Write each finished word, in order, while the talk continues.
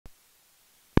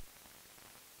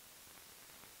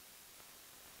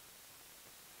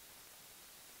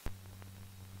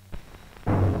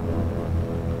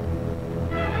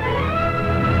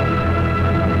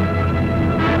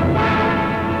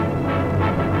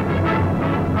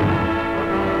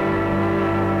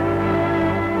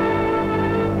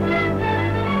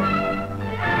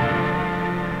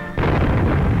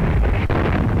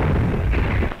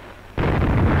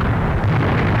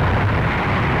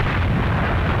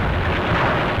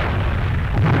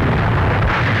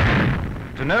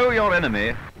know your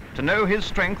enemy, to know his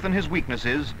strength and his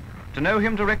weaknesses, to know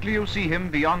him directly you see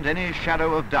him beyond any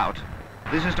shadow of doubt,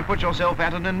 this is to put yourself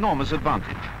at an enormous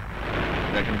advantage.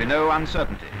 There can be no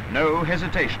uncertainty, no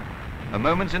hesitation. A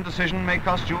moment's indecision may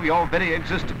cost you your very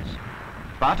existence.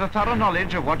 But a thorough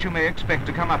knowledge of what you may expect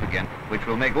to come up again, which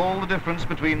will make all the difference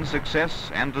between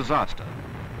success and disaster.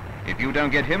 If you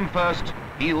don't get him first,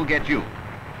 he'll get you.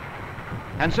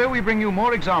 And so we bring you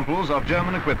more examples of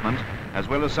German equipment, as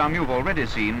well as some you've already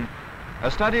seen, a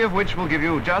study of which will give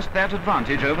you just that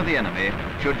advantage over the enemy,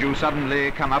 should you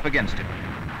suddenly come up against him.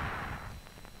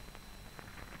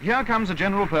 Here comes a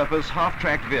general-purpose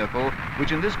half-tracked vehicle,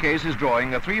 which in this case is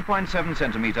drawing a 3.7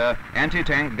 centimeter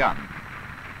anti-tank gun.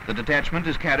 The detachment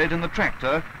is carried in the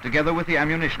tractor, together with the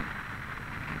ammunition.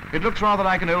 It looks rather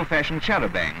like an old-fashioned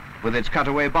charabanc, with its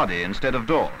cutaway body instead of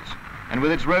doors, and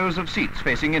with its rows of seats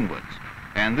facing inwards,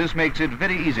 and this makes it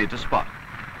very easy to spot.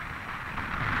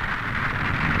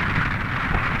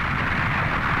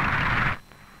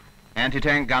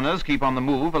 Anti-tank gunners keep on the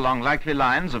move along likely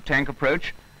lines of tank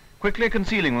approach, quickly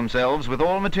concealing themselves with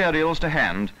all materials to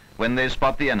hand when they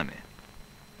spot the enemy.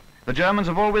 The Germans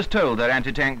have always told their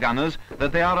anti-tank gunners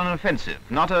that they are an offensive,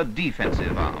 not a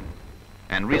defensive arm.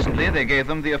 And recently they gave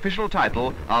them the official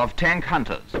title of tank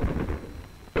hunters.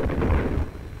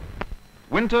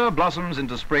 Winter blossoms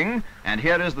into spring, and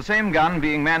here is the same gun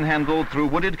being manhandled through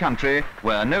wooded country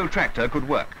where no tractor could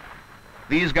work.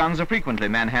 These guns are frequently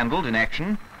manhandled in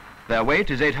action. Their weight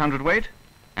is 800 weight,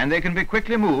 and they can be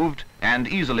quickly moved and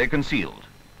easily concealed.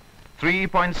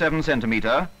 3.7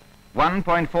 centimeter,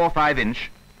 1.45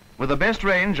 inch, with a best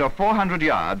range of 400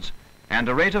 yards and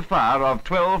a rate of fire of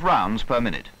 12 rounds per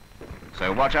minute.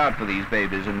 So watch out for these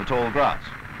babies in the tall grass.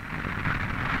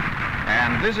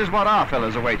 And this is what our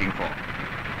fellows are waiting for.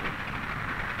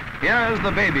 Here's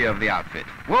the baby of the outfit.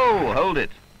 Whoa, hold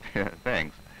it.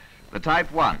 Thanks. The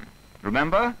Type 1.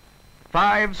 Remember?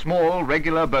 5 small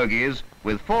regular bogies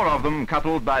with 4 of them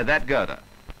coupled by that girder.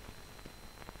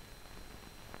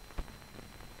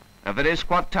 A very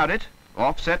squat turret,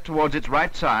 offset towards its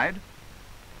right side,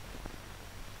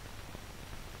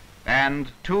 and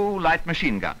 2 light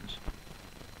machine guns.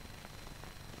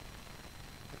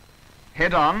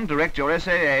 Head on, direct your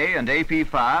SAA and AP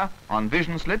fire on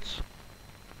vision slits,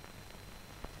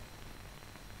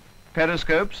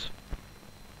 periscopes,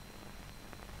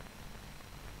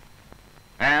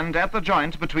 and at the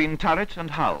joint between turret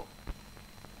and hull.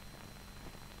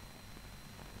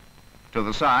 To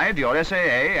the side, your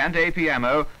SAA and AP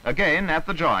ammo, again at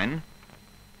the join,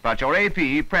 but your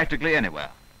AP practically anywhere.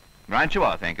 Right you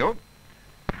are, thank you.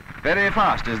 Very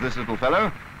fast is this little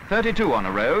fellow, 32 on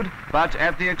a road, but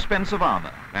at the expense of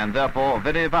armor, and therefore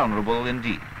very vulnerable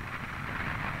indeed.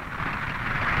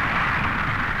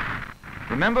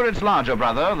 Remember its larger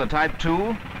brother, the Type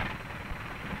 2?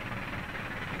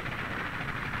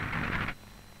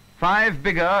 5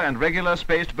 bigger and regular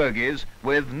spaced bogies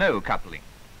with no coupling.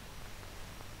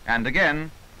 And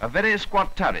again, a very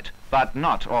squat turret, but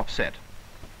not offset.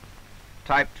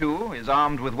 Type 2 is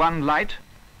armed with 1 light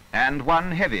and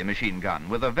 1 heavy machine gun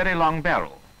with a very long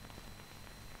barrel.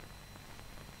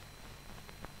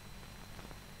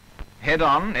 Head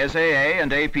on, SAA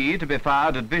and AP to be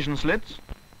fired at vision slits,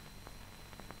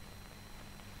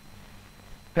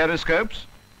 periscopes,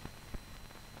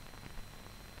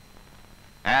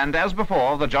 and as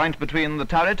before, the joint between the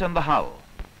turret and the hull.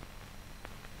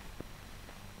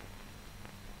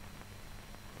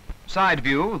 Side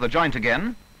view, the joint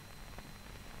again,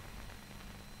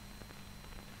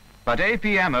 but AP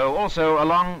ammo also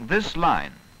along this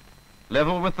line,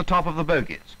 level with the top of the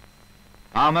bogies.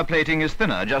 Armor plating is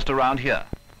thinner just around here.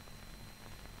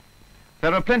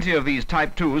 There are plenty of these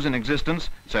Type 2s in existence,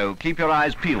 so keep your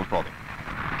eyes peeled for them.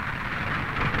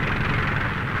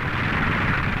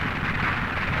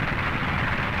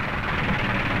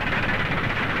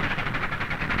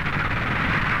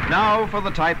 Now for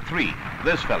the Type 3,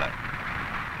 this fellow.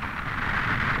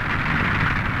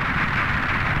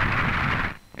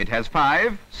 It has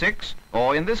 5, 6,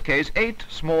 or in this case 8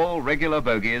 small regular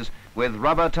bogies with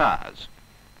rubber tires.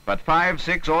 But 5,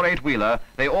 6, or 8-wheeler,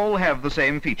 they all have the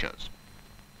same features.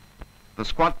 The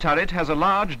squat turret has a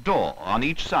large door on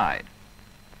each side,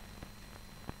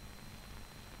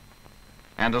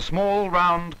 and a small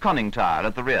round conning tower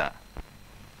at the rear.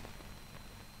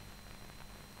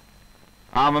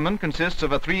 Armament consists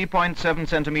of a 3.7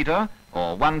 centimeter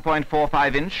or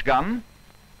 1.45 inch gun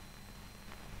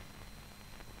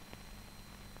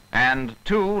and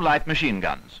 2 light machine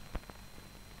guns.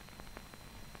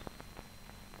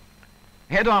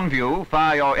 Head-on view,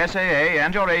 fire your SAA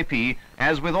and your AP,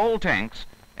 as with all tanks,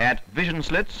 at vision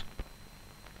slits,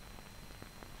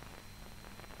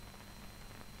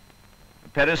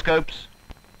 periscopes,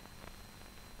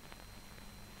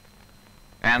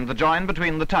 and the join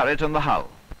between the turret and the hull.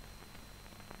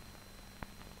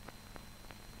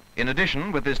 In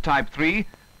addition, with this Type 3,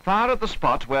 fire at the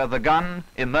spot where the gun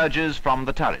emerges from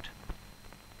the turret.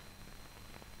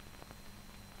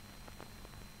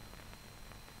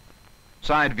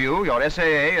 Side view, your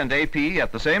SAA and AP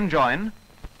at the same join,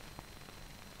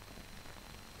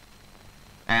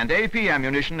 and AP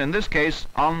ammunition in this case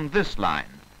on this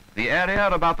line, the area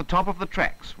about the top of the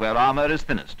tracks where armour is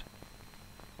thinnest.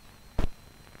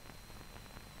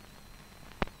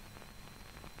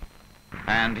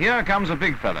 And here comes a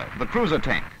big fellow, the cruiser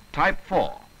tank, Type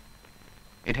 4.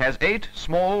 It has 8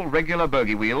 small regular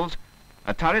bogie wheels,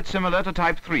 a turret similar to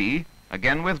Type 3,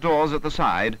 again with doors at the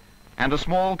side, and a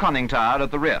small conning tower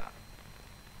at the rear.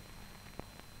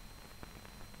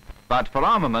 But for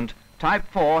armament, Type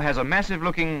 4 has a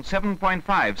massive-looking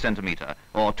 7.5 centimetre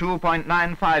or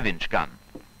 2.95-inch gun,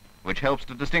 which helps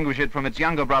to distinguish it from its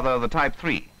younger brother, the Type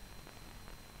 3.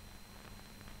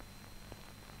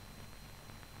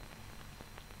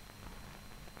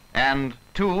 And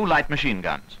 2 light machine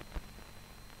guns.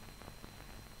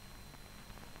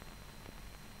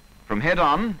 From head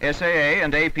on, SAA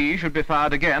and AP should be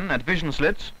fired again at vision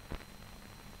slits,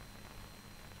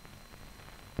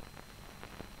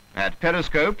 at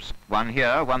periscopes, one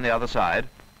here, one the other side,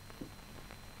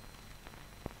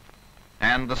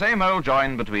 and the same old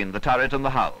join between the turret and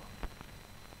the hull.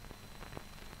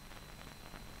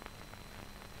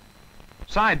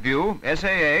 Side view,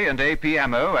 SAA and AP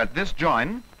ammo at this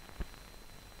join,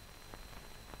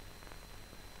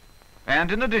 and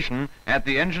in addition at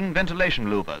the engine ventilation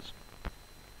louvers.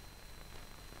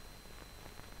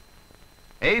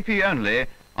 AP only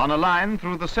on a line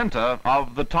through the centre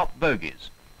of the top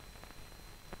bogies.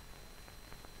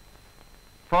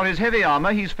 For his heavy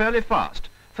armour he's fairly fast,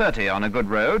 30 on a good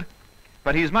road,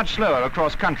 but he's much slower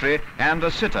across country and a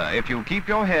sitter if you keep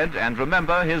your head and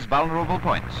remember his vulnerable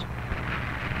points.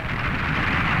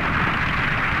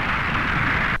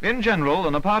 In general,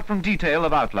 and apart from detail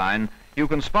of outline, you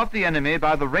can spot the enemy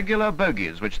by the regular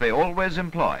bogies which they always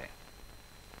employ.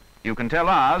 You can tell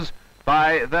ours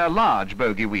by their large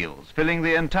bogie wheels, filling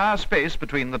the entire space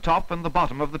between the top and the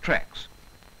bottom of the tracks.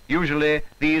 Usually,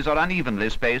 these are unevenly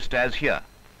spaced, as here.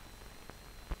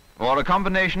 Or a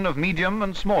combination of medium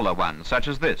and smaller ones, such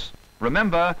as this.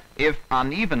 Remember, if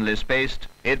unevenly spaced,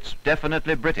 it's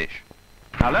definitely British.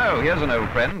 Hello, here's an old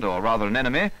friend, or rather an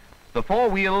enemy, the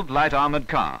 4-wheeled light armoured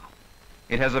car.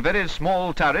 It has a very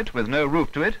small turret with no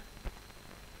roof to it,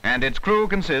 and its crew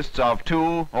consists of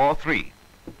 2 or 3.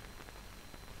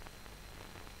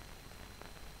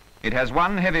 It has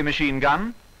 1 heavy machine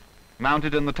gun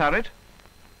mounted in the turret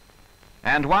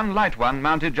and 1 light one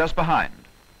mounted just behind.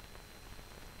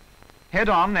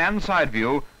 Head-on and side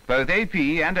view, both AP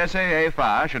and SAA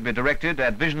fire should be directed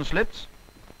at vision slits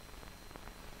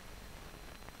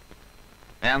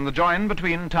and the join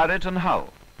between turret and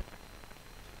hull.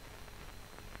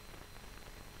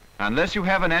 Unless you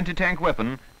have an anti-tank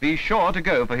weapon, be sure to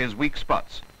go for his weak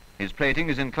spots. His plating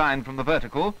is inclined from the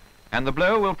vertical, and the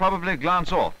blow will probably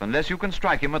glance off unless you can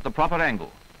strike him at the proper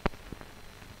angle.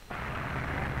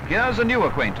 Here's a new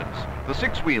acquaintance, the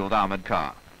 6-wheeled armoured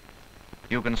car.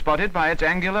 You can spot it by its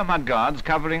angular mudguards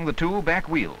covering the 2 back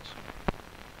wheels.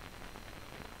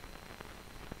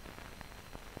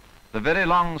 The very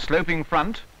long sloping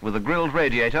front with a grilled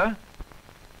radiator,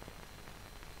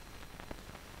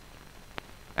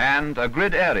 and a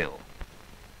grid aerial.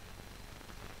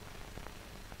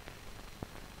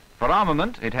 For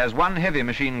armament, it has 1 heavy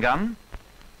machine gun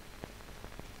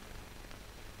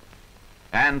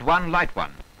and 1 light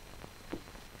one.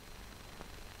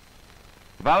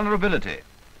 Vulnerability,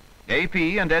 AP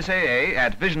and SAA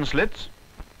at vision slits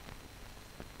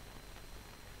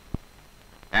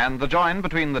and the join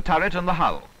between the turret and the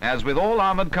hull, as with all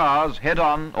armoured cars,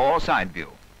 head-on or side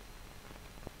view.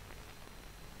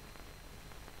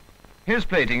 His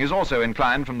plating is also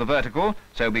inclined from the vertical,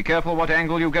 so be careful what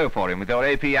angle you go for him with your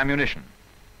AP ammunition.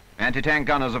 Anti-tank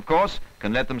gunners, of course,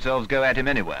 can let themselves go at him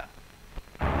anywhere.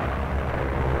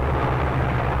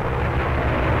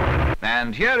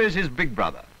 And here is his big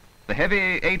brother, the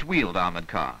heavy 8-wheeled armoured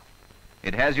car.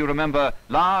 It has, you remember,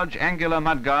 large angular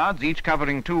mudguards, each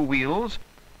covering 2 wheels,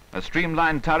 a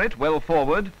streamlined turret well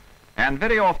forward, and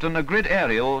very often a grid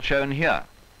aerial shown here.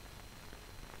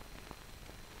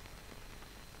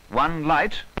 1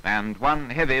 light and 1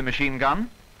 heavy machine gun,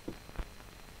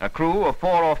 a crew of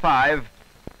 4 or 5,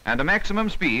 and a maximum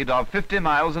speed of 50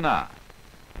 miles an hour.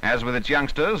 As with its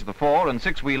youngsters, the 4 and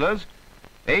 6-wheelers,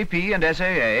 AP and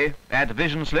SAA at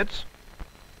vision slits,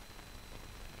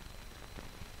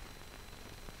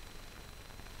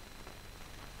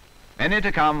 Any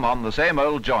to come on the same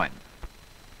old join.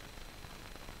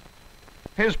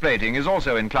 His plating is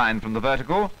also inclined from the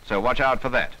vertical, so watch out for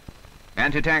that.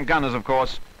 Anti-tank gunners, of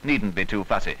course, needn't be too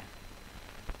fussy.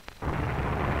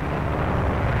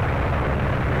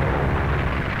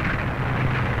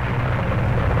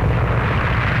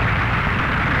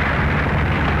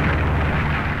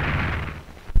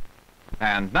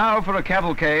 And now for a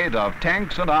cavalcade of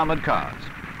tanks and armoured cars.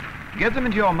 Get them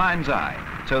into your mind's eye,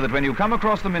 so that when you come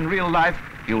across them in real life,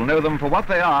 you'll know them for what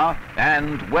they are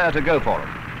and where to go for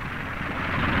them.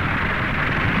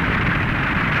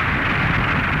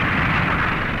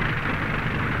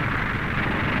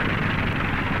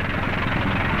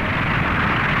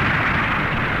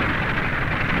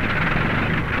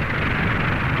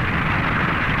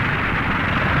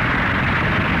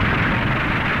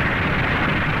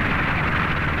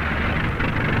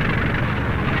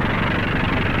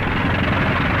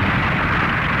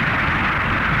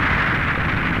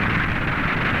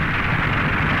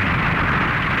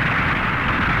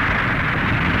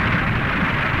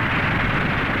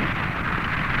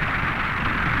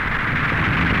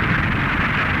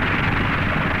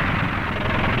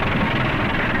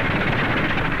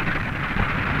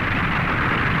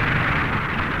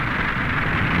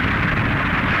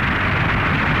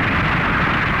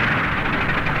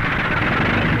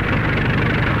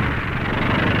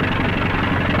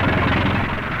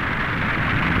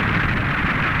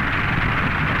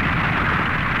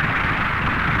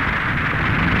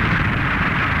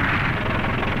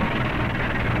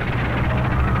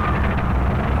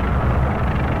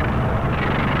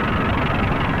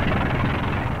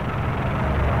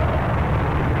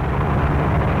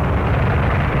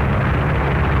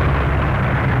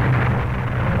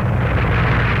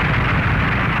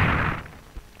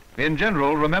 In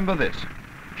general, remember this.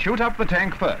 Shoot up the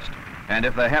tank first, and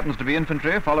if there happens to be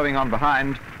infantry following on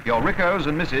behind, your Riccos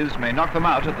and Misses may knock them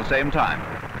out at the same time.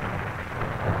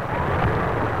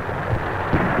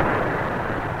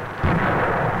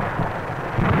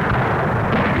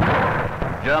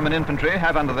 German infantry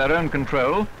have under their own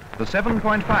control the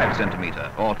 7.5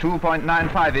 centimetre or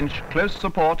 2.95 inch close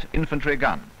support infantry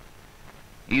gun.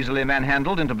 Easily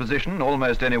manhandled into position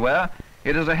almost anywhere,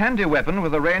 it is a handy weapon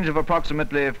with a range of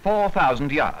approximately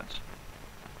 4,000 yards.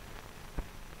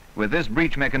 With this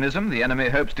breech mechanism, the enemy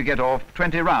hopes to get off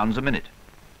 20 rounds a minute.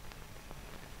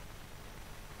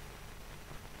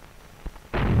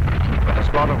 But a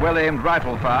spot of well-aimed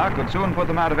rifle fire could soon put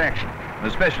them out of action,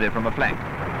 especially from a flank.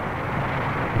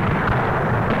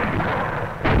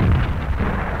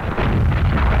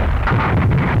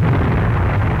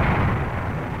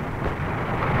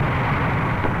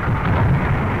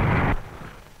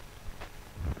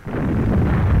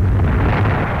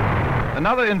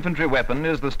 Another infantry weapon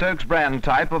is the Stokes brand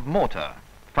type of mortar,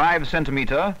 5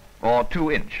 centimetre or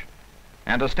 2 inch,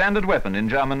 and a standard weapon in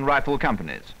German rifle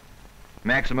companies.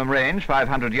 Maximum range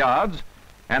 500 yards,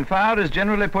 and fire is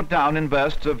generally put down in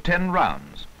bursts of 10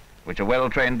 rounds, which a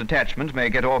well-trained detachment may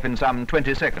get off in some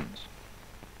 20 seconds.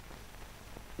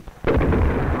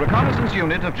 The reconnaissance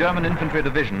unit of German infantry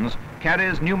divisions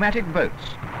carries pneumatic boats,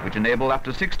 which enable up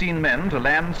to 16 men to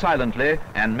land silently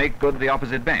and make good the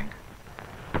opposite bank.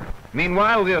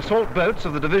 Meanwhile, the assault boats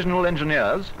of the divisional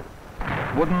engineers,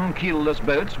 wooden keelless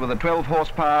boats with a 12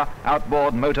 horsepower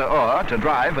outboard motor oar to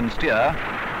drive and steer,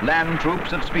 land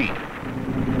troops at speed.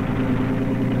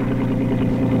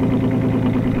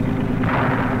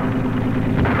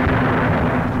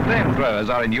 Flamethrowers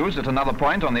are in use at another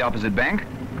point on the opposite bank.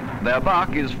 Their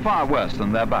bark is far worse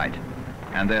than their bite,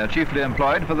 and they are chiefly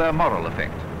employed for their moral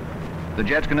effect. The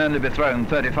jet can only be thrown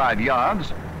 35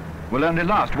 yards, will only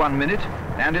last 1 minute,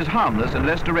 and is harmless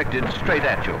unless directed straight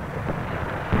at you.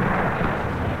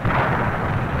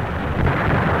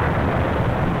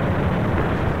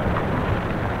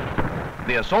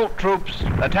 The assault troops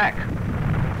attack.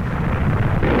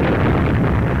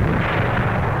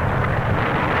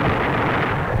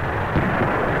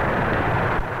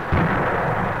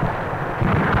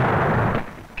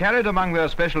 Carried among their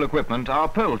special equipment are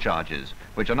pole charges,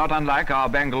 which are not unlike our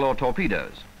Bangalore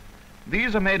torpedoes.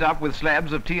 These are made up with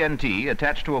slabs of TNT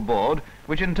attached to a board,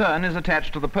 which in turn is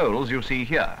attached to the poles you see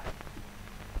here.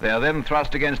 They are then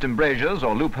thrust against embrasures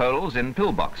or loopholes in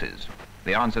pillboxes.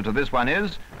 The answer to this one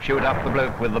is, shoot up the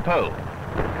bloke with the pole.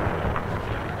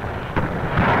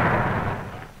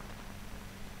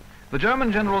 The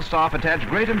German General Staff attach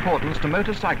great importance to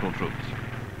motorcycle troops.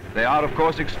 They are, of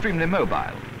course, extremely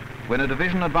mobile. When a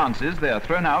division advances, they are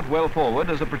thrown out well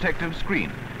forward as a protective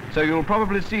screen, so you'll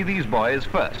probably see these boys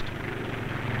first.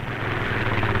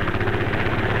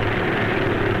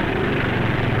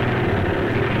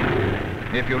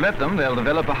 If you let them, they'll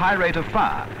develop a high rate of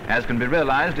fire, as can be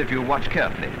realized if you watch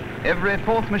carefully. Every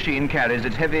fourth machine carries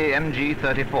its heavy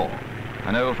MG-34.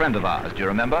 An old friend of ours, do you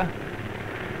remember?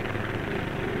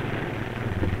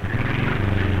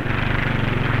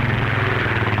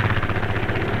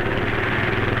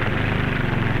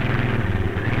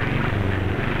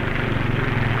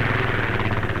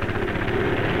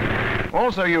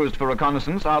 Also used for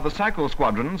reconnaissance are the cycle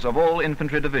squadrons of all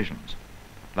infantry divisions.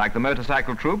 Like the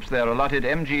motorcycle troops, they are allotted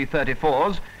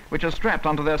MG-34s, which are strapped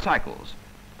onto their cycles.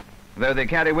 Though they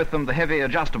carry with them the heavy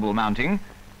adjustable mounting,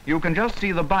 you can just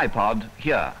see the bipod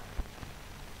here.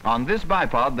 On this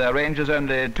bipod, their range is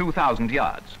only 2,000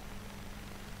 yards.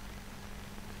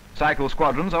 Cycle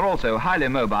squadrons are also highly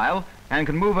mobile and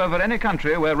can move over any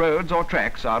country where roads or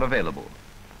tracks are available.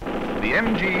 The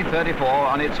MG-34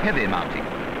 on its heavy mounting.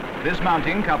 This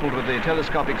mounting, coupled with the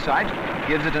telescopic sight,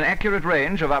 gives it an accurate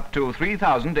range of up to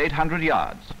 3,800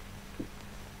 yards.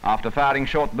 After firing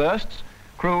short bursts,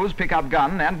 crews pick up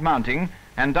gun and mounting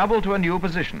and double to a new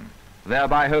position,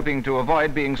 thereby hoping to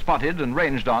avoid being spotted and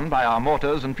ranged on by our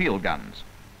mortars and field guns.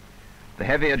 The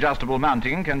heavy adjustable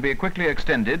mounting can be quickly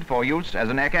extended for use as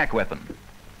an ack-ack weapon.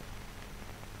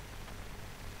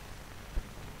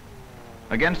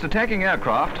 Against attacking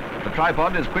aircraft, the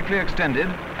tripod is quickly extended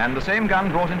and the same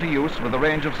gun brought into use with a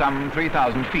range of some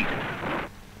 3,000 feet.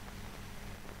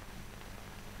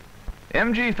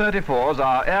 MG-34s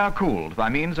are air-cooled by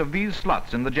means of these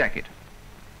slots in the jacket,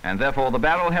 and therefore the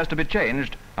barrel has to be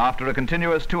changed after a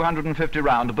continuous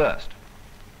 250-round burst.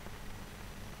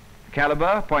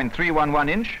 Caliber .311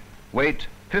 inch, weight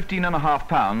 15.5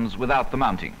 pounds without the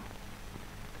mounting.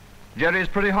 Jerry's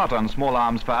pretty hot on small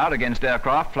arms fire against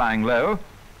aircraft flying low,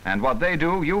 and what they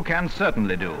do, you can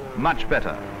certainly do, much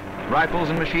better. Rifles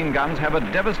and machine guns have a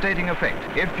devastating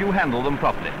effect if you handle them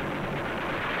properly.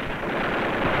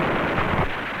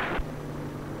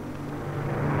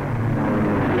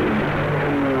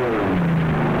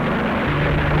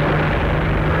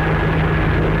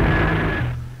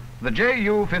 The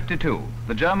Ju-52,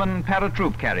 the German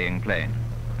paratroop carrying plane.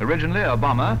 Originally a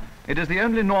bomber, it is the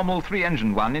only normal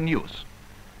three-engined one in use.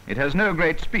 It has no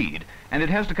great speed, and it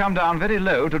has to come down very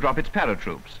low to drop its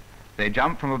paratroops. They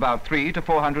jump from about 300 to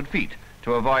 400 feet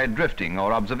to avoid drifting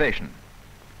or observation.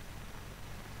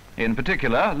 In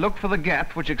particular, look for the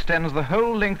gap which extends the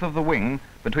whole length of the wing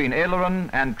between aileron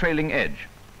and trailing edge.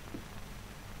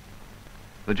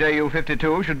 The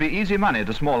Ju-52 should be easy money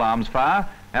to small arms fire,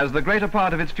 as the greater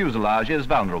part of its fuselage is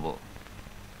vulnerable.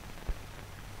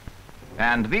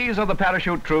 And these are the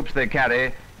parachute troops they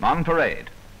carry on parade.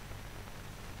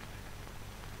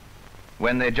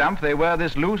 When they jump, they wear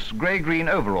this loose grey-green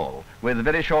overall with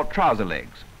very short trouser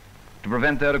legs to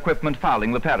prevent their equipment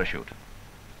fouling the parachute.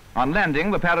 On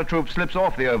landing, the paratroop slips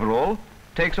off the overall,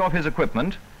 takes off his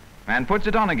equipment, and puts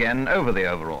it on again over the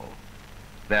overall.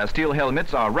 Their steel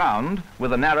helmets are round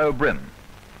with a narrow brim.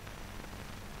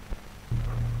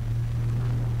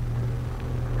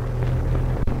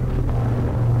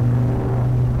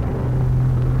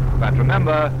 But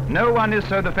remember, no one is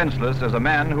so defenseless as a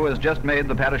man who has just made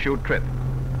the parachute trip.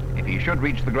 If he should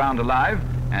reach the ground alive,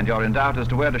 and you're in doubt as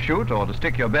to where to shoot or to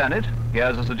stick your bayonet,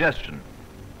 here's a suggestion.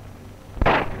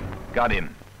 Got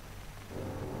him.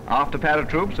 After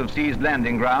paratroops have seized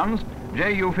landing grounds,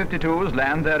 Ju-52s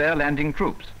land their air landing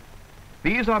troops.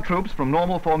 These are troops from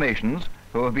normal formations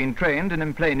who have been trained in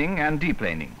emplaning and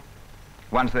deplaning.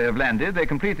 Once they have landed, they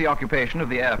complete the occupation of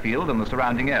the airfield and the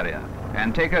surrounding area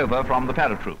and take over from the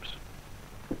paratroops.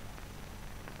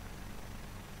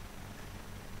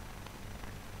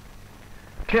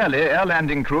 Clearly, air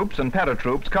landing troops and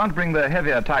paratroops can't bring their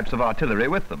heavier types of artillery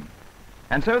with them,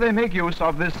 and so they make use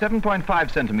of this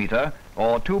 7.5 centimeter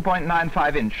or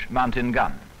 2.95 inch mountain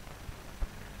gun.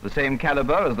 The same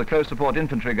caliber as the close support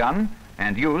infantry gun,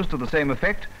 and used to the same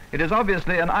effect, it is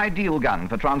obviously an ideal gun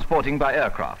for transporting by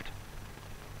aircraft.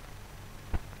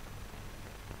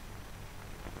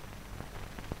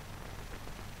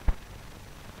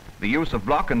 The use of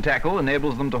block and tackle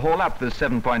enables them to haul up this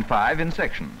 7.5 in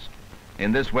sections.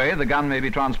 In this way, the gun may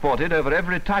be transported over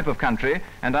every type of country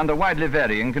and under widely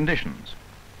varying conditions.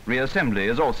 Reassembly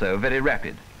is also very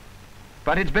rapid.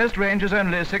 But its best range is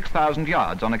only 6,000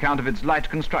 yards on account of its light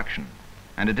construction,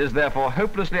 and it is therefore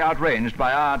hopelessly outranged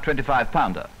by our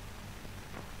 25-pounder.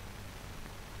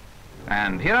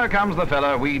 And here comes the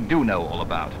fellow we do know all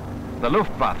about, the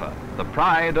Luftwaffe, the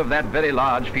pride of that very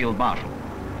large field marshal.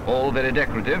 All very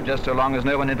decorative, just so long as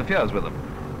no one interferes with them.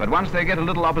 But once they get a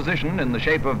little opposition in the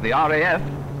shape of the RAF,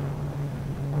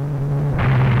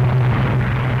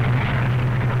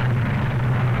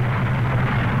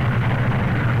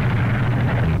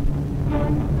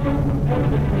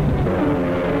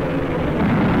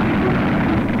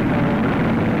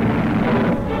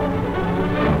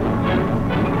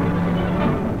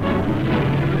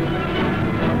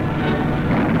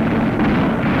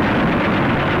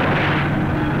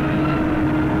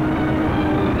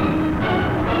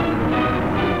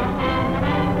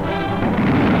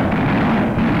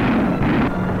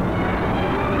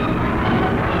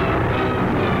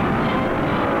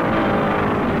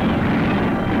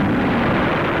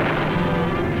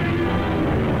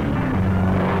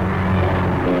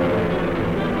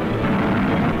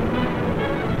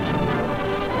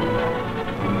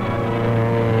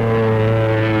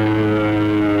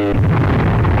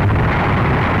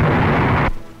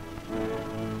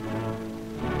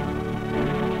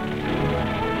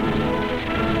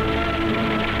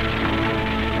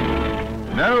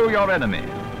 enemy.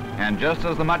 And just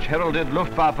as the much-heralded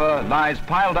Luftwaffe lies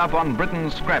piled up on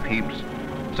Britain's scrap heaps,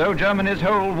 so Germany's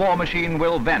whole war machine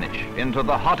will vanish into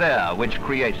the hot air which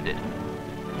created it.